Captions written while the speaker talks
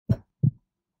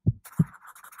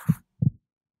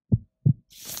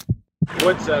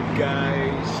What's up,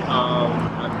 guys?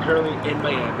 I'm currently in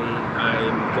Miami.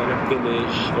 I'm gonna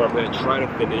finish, or I'm gonna try to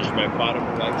finish my bottom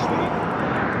leg sleeve.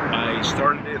 I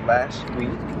started it last week.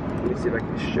 Let me see if I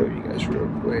can show you guys real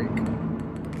quick.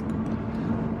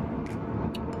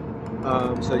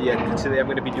 So yeah, today I'm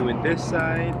gonna be doing this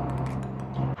side.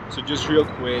 So just real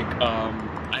quick,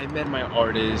 I met my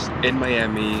artist in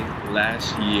Miami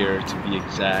last year, to be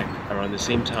exact, around the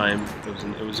same time.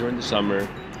 It was during the summer.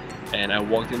 And I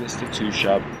walked in this tattoo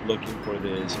shop looking for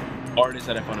this artist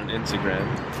that I found on Instagram,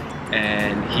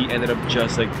 and he ended up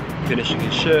just like finishing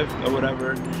his shift or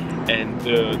whatever, and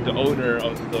the owner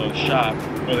of the shop,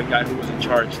 or the guy who was in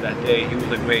charge that day, he was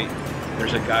like, wait,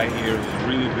 there's a guy here who's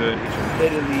really good, he's from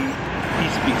Italy, he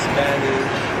speaks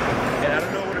Spanish, and I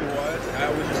don't know what it was,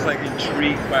 I was just like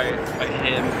intrigued by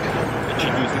him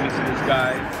introducing me to this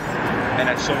guy, and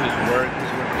I saw his work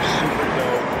was super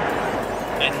dope.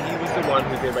 And he was the one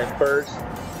who did my first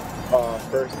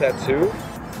tattoo.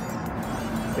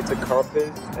 It's a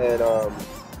compass and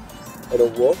a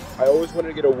wolf. I always wanted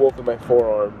to get a wolf in my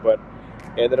forearm, but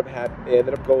I ended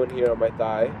up going here on my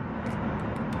thigh.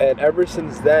 And ever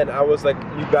since then, I was like,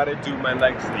 you gotta do my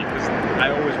leg sleeve, because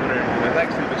I always wanted to do my leg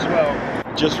sleeve as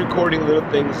well. Just recording little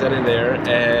things then and there,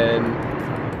 and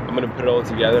I'm gonna put it all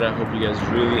together, and I hope you guys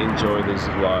really enjoy this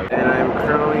vlog. And I'm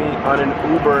currently on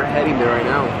an Uber heading there right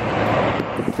now.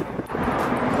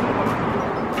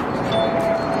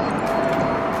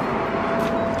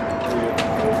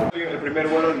 Il primo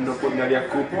volo non prenderia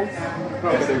cupo,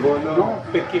 il secondo no,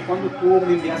 perché quando tu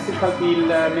mi inviaste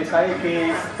il messaggio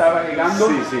che stava arrivando,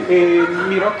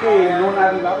 mirò che non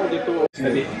arrivava, ho detto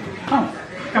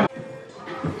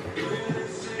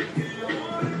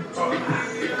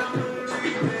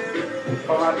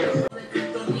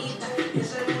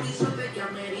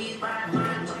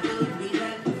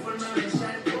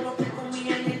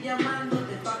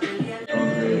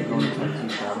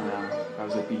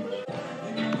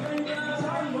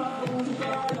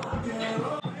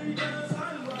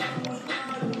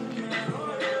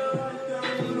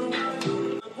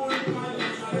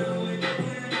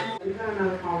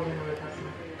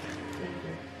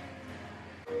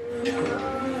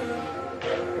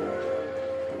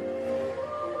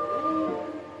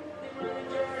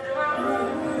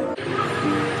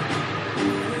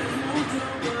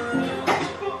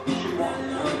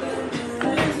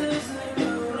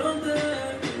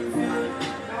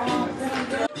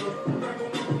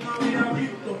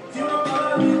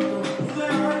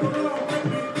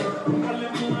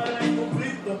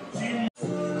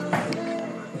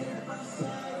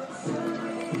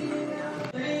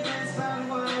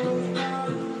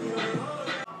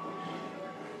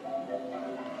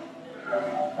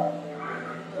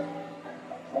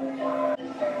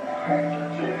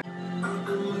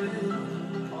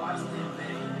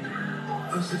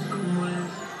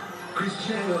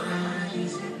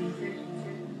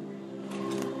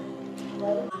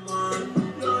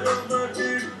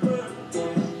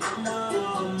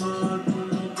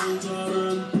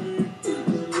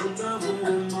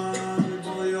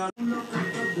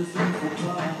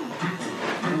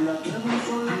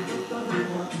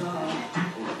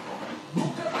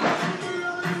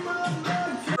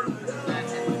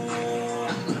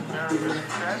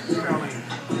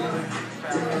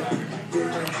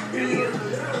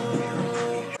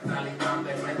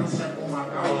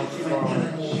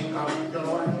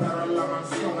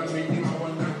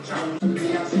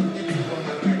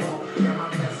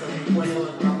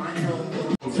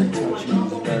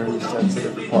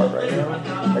sensitive part right now,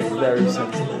 like very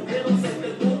sensitive.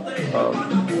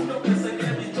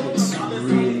 It's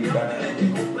really bad.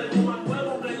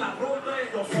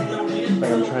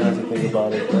 Like I'm trying not to think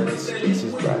about it, but this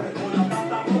is bad.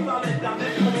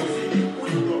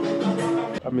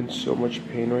 I'm in so much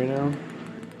pain right now.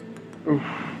 Oof.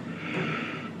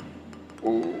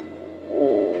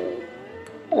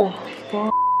 Oh,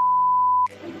 fuck.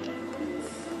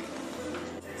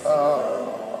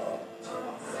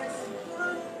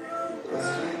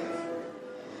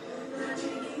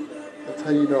 That's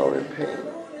how you know I'm in pain.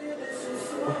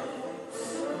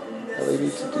 All I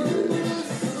need to do is...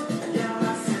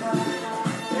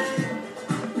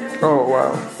 Oh,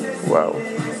 wow. Wow.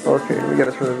 Okay, we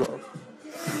gotta turn this off.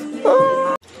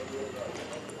 Ah!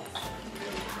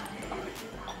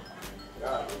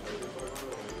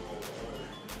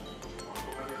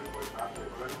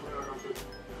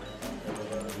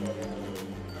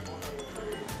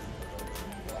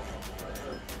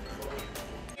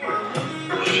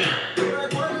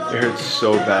 It hurts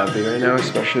so badly right now,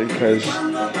 especially because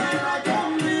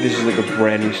this is like a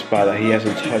brand new spot that he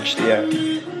hasn't touched yet.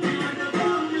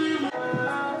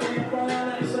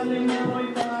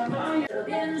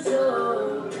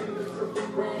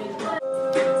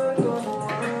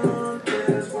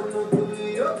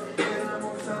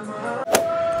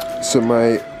 So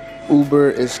my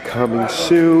Uber is coming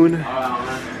soon.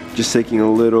 Just taking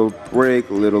a little break,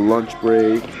 a little lunch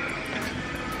break.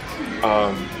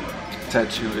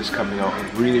 Tattoo is coming out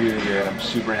really, really good. I'm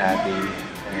super happy.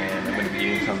 And I'm gonna be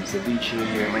eating some ceviche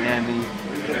here in Miami.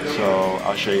 So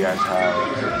I'll show you guys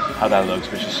how that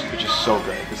looks, which is so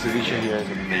good. The ceviche here is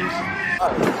amazing.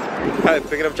 Hi,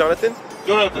 picking up Jonathan?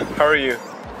 Jonathan. How are you?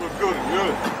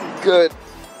 Good.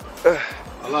 Good.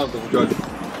 I love them. Good.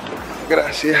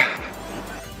 Gracias.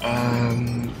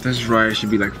 This ride should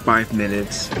be like 5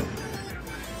 minutes.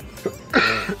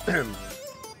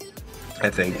 I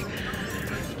think.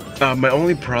 My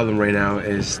only problem right now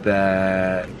is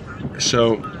that,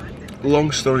 so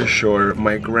long story short,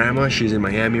 my grandma, she's in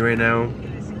Miami right now.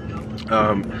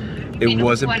 It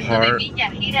wasn't part.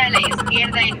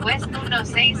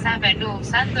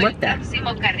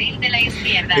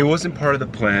 It wasn't part of the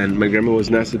plan. My grandma was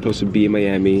not supposed to be in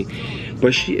Miami,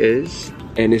 but she is,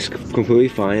 and it's completely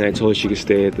fine. I told her she could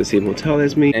stay at the same hotel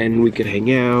as me, and we could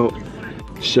hang out.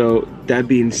 So that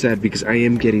being said, because I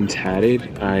am getting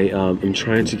tatted, I'm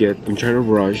trying to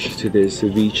rush to this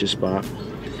ceviche spot,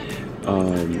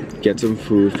 get some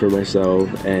food for myself,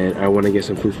 and I want to get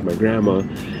some food for my grandma.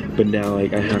 But now,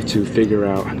 like, I have to figure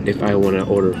out if I want to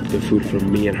order the food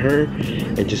from me and her,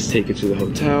 and just take it to the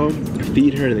hotel,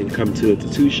 feed her, and then come to the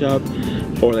tattoo shop,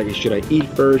 or like, should I eat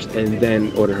first and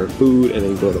then order her food and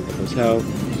then go to the hotel?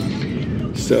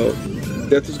 So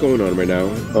that's what's going on right now.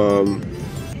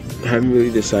 I haven't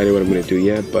really decided what I'm gonna do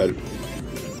yet, but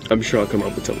I'm sure I'll come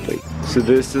up with something. So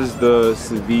this is the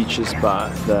ceviche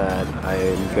spot that I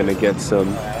am gonna get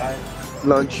some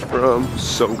lunch from.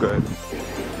 So good.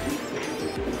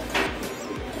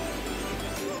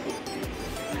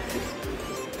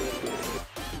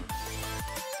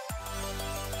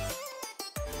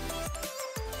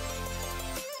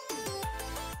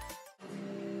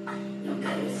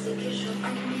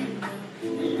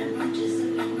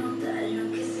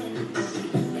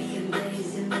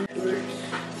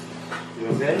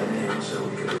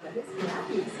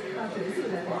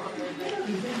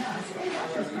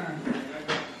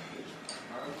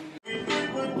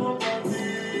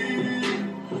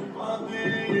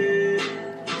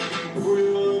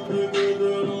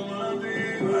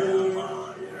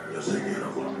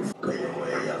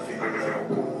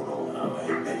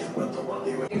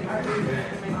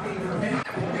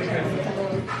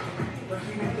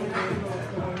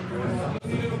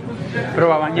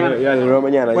 Prueba mañana. Ya, de nuevo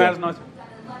mañana. Buenas noches.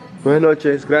 Buenas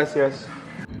noches, gracias.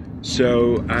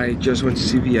 So I just went to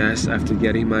CVS after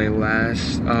getting my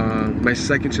my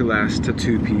second to last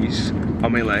tattoo piece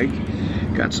on my leg.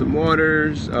 Got some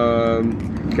waters,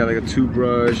 got like a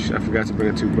toothbrush. I forgot to bring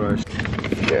a toothbrush.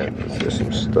 Yeah, there's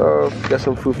some stuff. Got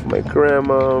some food for my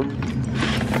grandma.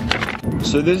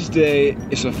 So this day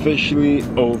is officially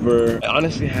over. I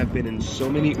honestly have been in so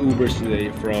many Ubers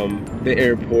today, from the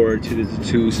airport to the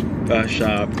tattoo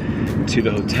shop to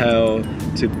the hotel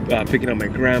to picking up my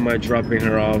grandma, dropping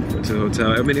her off to the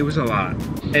hotel. I mean, it was a lot.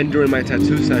 And during my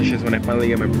tattoo sessions, when I finally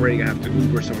get my break, I have to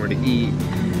Uber somewhere to eat.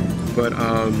 But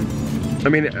I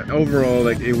mean, overall,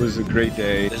 like, it was a great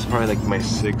day. This is probably like my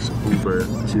 6th Uber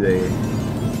today.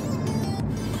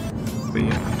 But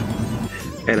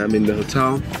yeah. And I'm in the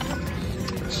hotel.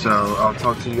 So I'll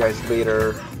talk to you guys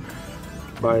later.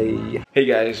 Bye. Hey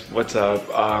guys, what's up?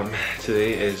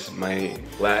 Today is my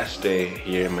last day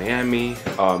here in Miami.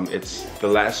 It's the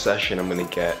last session I'm gonna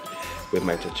get with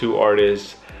my tattoo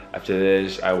artist. After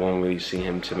this, I won't really see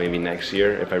him till maybe next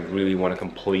year if I really want to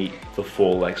complete the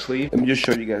full leg sleeve. Let me just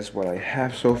show you guys what I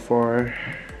have so far.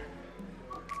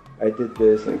 I did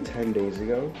this like 10 days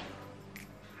ago.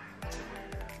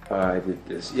 I did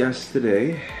this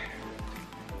yesterday.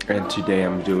 And today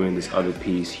I'm doing this other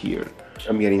piece here.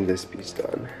 I'm getting this piece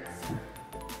done.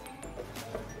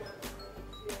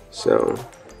 So,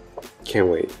 can't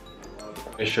wait.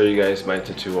 Let me show you guys my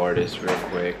tattoo artist real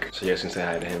quick, so you guys can say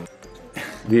hi to him.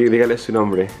 Dígale su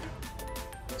nombre.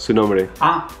 Su nombre.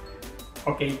 Ah,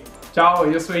 ok. Ciao,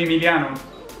 yo soy Emiliano.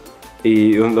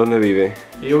 ¿Y dónde vive?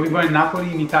 Yo vivo en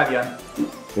Napoli, in Italia.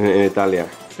 En Italia.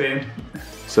 Sí.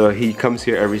 So he comes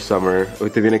here every summer.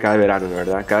 Usted viene cada verano,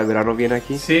 ¿verdad? ¿Cada verano viene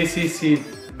aquí? Sí, sí, sí.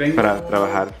 Vengo para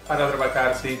trabajar. Para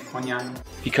trabajar, sí, mañana.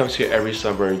 He comes here every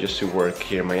summer just to work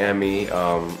here in Miami.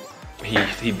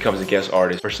 He becomes a guest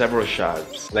artist for several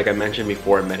shops. Like I mentioned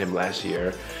before, I met him last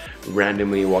year.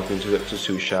 Randomly walked into the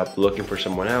tattoo shop looking for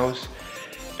someone else,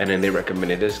 and then they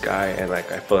recommended this guy, and like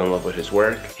I fell in love with his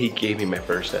work. He gave me my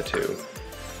first tattoo.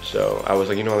 So I was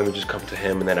like, you know, let me just come to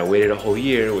him, and then I waited a whole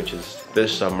year, which is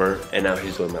this summer, and now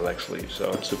he's doing my leg sleeve, so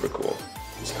it's super cool.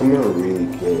 It's coming out really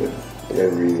good. Like, I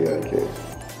really like it.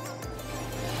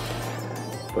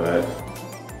 but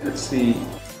let's see.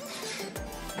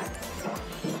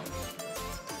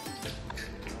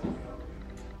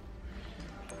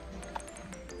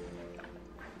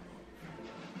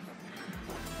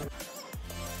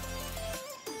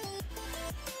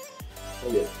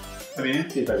 ¿Está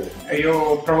bien? Sí, está bien.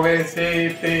 Io provo a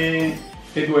vedere se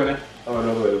te duele. Oh,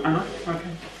 no duele. Ok.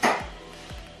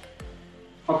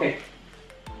 Ok.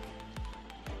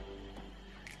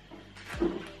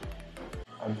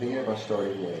 I'm thinking about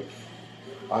starting like,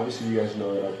 obviously you guys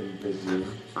know that I've been busy,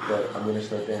 but I'm gonna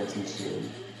start dancing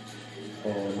soon,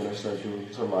 and I'm gonna start doing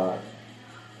this a lot,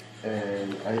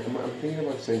 and I'm thinking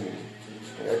about singing.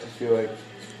 Like, I just feel like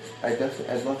I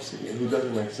love singing. Who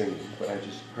doesn't like singing? But I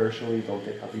just personally don't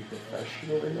think I'll be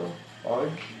professional enough.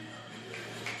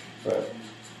 But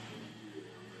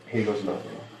here goes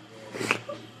nothing.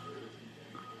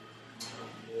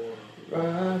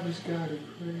 Rob's got a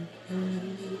great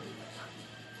hand.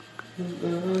 Look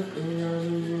around the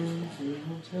room, he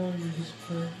won't tell you his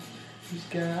plan. He's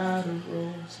got a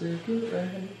roll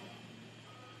cigarette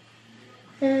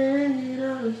hanging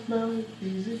out his mouth.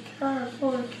 He's a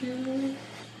cowboy kid.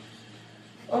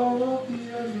 All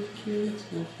the other kids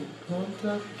with the pumped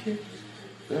up kicks.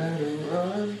 Better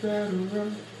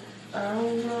run,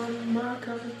 I'll run my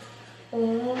car.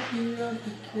 All the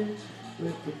other kids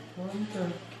with the pumped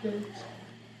up kicks.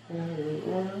 Better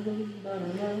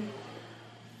run,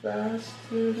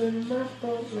 faster than my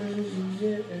boat in the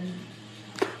air.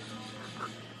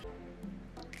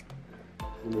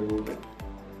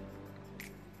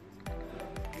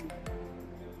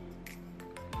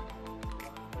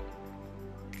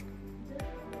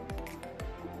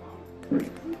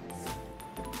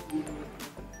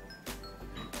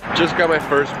 Just got my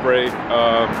first break.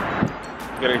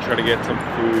 Gonna try to get some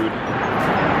food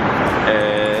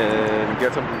and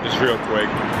get something just real quick.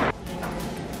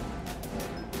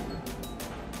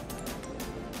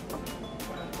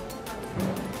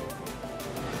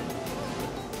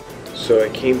 So I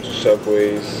came to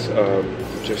Subway's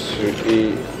just to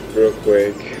eat real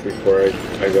quick before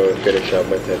I go and finish up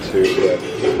my tattoo, but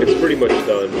it's pretty much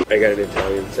done. I got an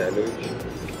Italian sandwich.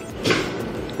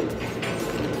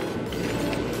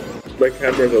 My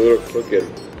camera's a little crooked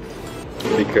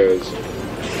because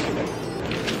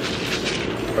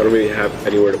I don't really have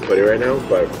anywhere to put it right now,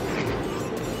 but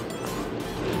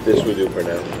this will do for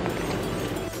now.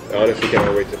 I honestly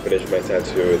can't wait to finish my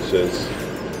tattoo. It's just,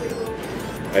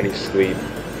 I need sleep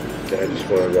and I just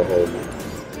want to go home.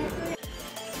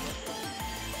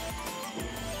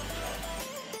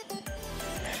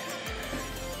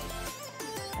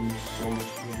 So much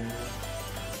better.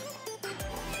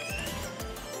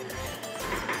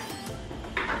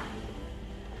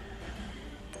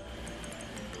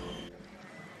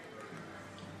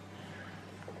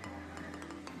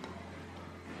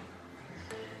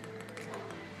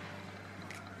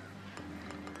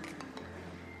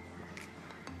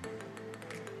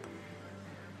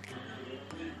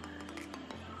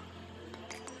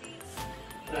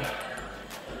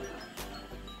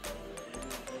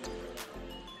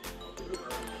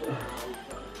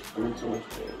 I'm in so much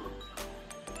pain.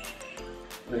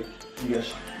 Like, you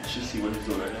guys should see what he's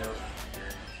doing right now.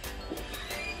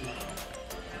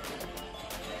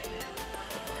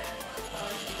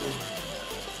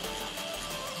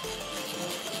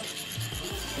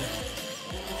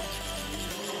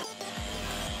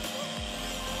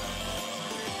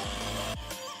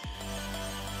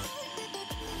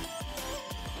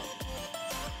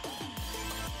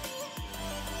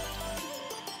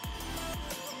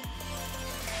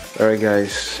 Alright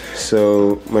guys,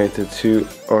 so my tattoo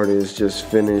artist just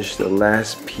finished the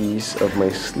last piece of my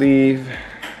sleeve.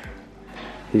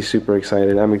 He's super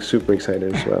excited. I'm super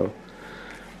excited as well.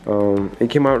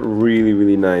 It came out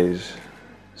really nice.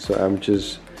 So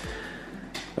he's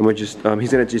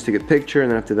gonna just take a picture,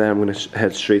 and after that I'm gonna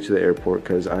head straight to the airport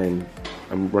because I'm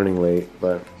running late.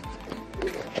 But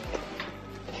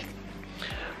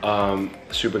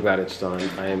super glad it's done.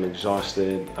 I am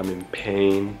exhausted. I'm in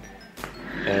pain.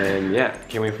 And yeah,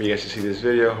 can't wait for you guys to see this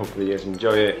video. Hopefully you guys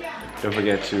enjoy it. Don't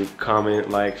forget to comment,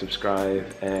 like, subscribe,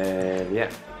 and yeah,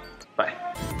 bye.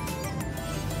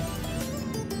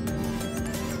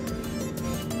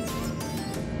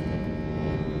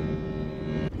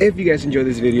 If you guys enjoyed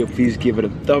this video, please give it a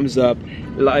thumbs up,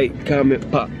 like, comment,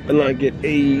 pop, and like it,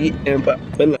 and pop,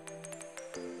 and like.